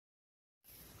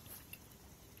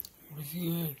was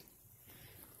good.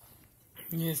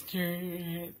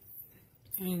 Yesterday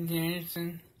in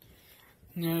Anderson,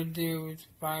 another day was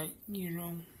fight,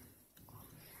 and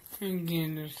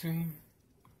getting the same.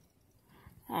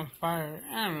 On fire.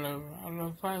 I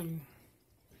love fighting.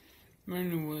 But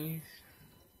anyways,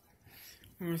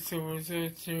 I'm gonna say what's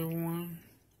up to everyone.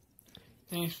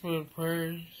 Thanks for the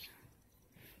prayers.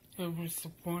 Thanks for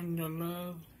supporting the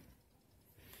love.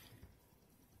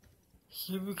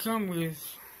 Keep it coming.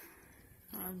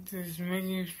 Just making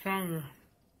you stronger.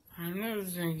 I know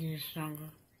it's making you stronger.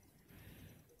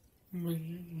 But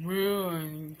real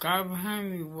and God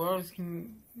behind me, what else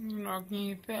can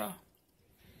you fail?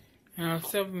 And I'm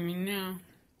stopping me now.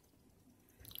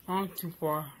 I'm too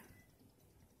far.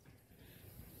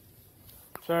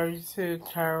 Sorry to say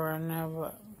tired right now,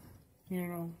 but,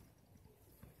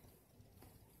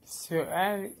 still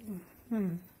at it.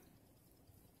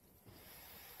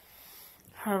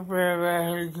 Hope everybody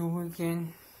had a good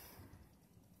weekend.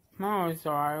 Mine was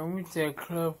alright. We went to a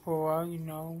club for a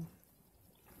while,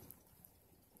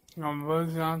 My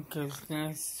brother's uncle's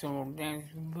dancing, so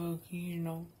dancing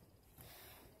boogie,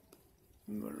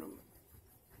 But,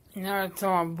 now I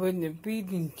thought I'm putting the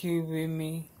feeding tube in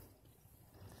me.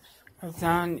 I was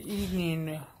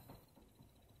eating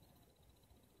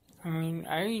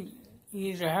I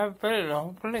eat a half plate, a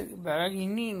whole plate, but I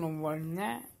didn't eat no more than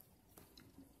that.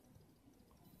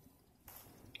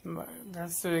 But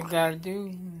that's what I gotta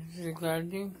do. That's what I gotta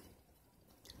do.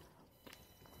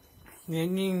 They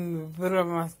need me to build up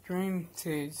my strength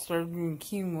to start doing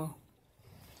chemo.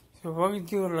 So if I can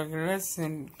do it like less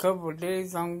than a couple of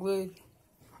days, I'm good.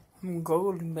 I'm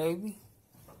golden, baby.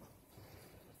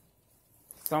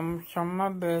 So I'm trying my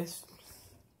best,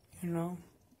 And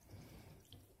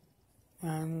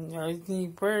I just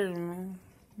need prayers, man.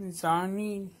 That's all I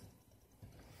need.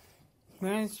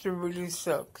 Cancer really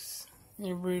sucks.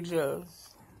 It really does.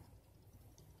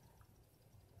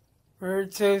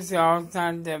 It tells you all the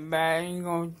time that bad, ain't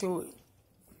gonna do it.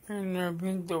 I've never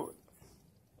been through it.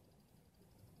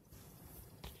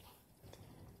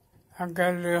 I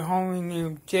got a little homie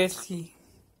named Jesse.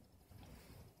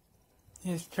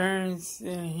 His parents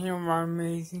and him are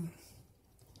amazing.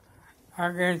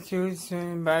 I got introduced to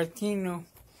him by Tino.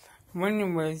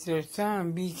 Anyways, their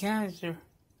son beat cancer.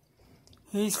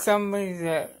 He's somebody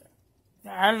that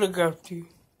I look up to.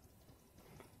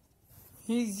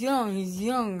 He's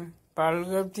young, but I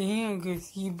look up to him because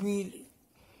he beat it.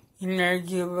 He never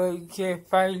give up, he kept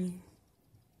fighting.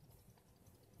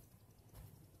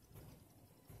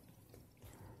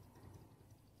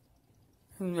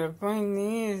 And the funny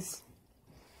thing is,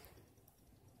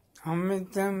 I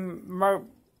met them about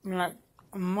like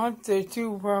a month or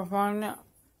two before I found out.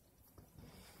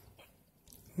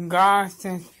 God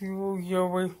sends people your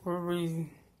way for a reason.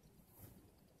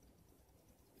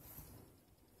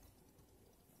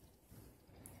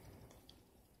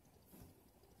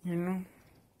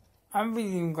 I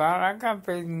believe in God. I got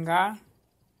faith in God.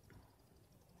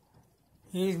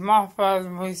 He's my father,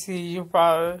 but he's your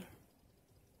father.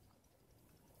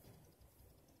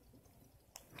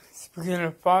 Speaking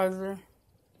of father,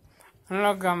 I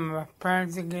look at my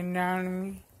parents getting down on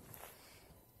me,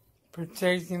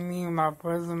 protecting me and my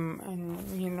brother,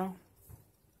 and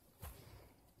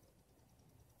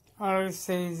all I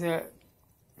say is that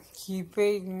keep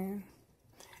faith, man,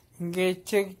 and get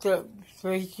checked up,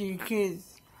 especially your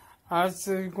kids. I was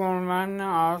going around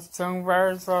now, all tongue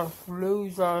virus, all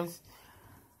flus, all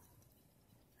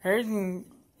everything.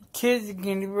 Kids are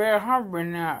getting very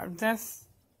heartburn now.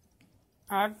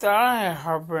 I thought I had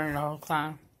heartburn the whole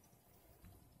time.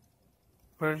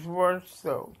 But it's worse,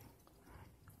 so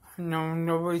I know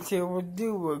nobody's able to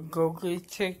do it. Go get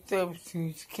checked up as soon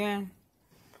as you can.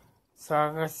 So I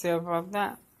gotta say about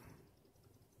that.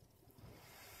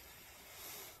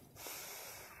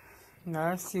 Now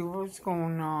let's see what's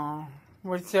going on.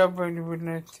 What's up, everybody?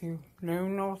 Let me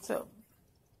know what's up.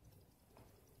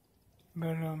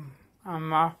 But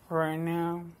I'm off right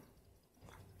now.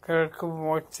 Got a couple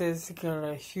more tests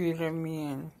gonna shoot at me,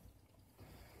 and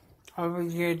I'll be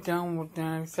get done with the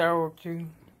next hour or two.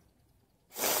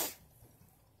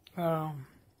 I'm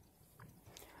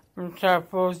gonna try to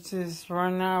post this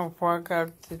right now before I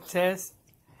got the test.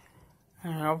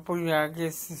 And hopefully I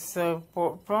get some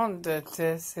support from the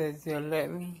test as they'll let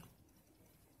me.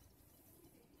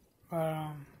 But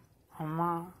I'm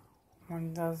out.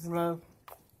 One does love.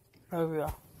 Love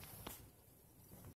y'all.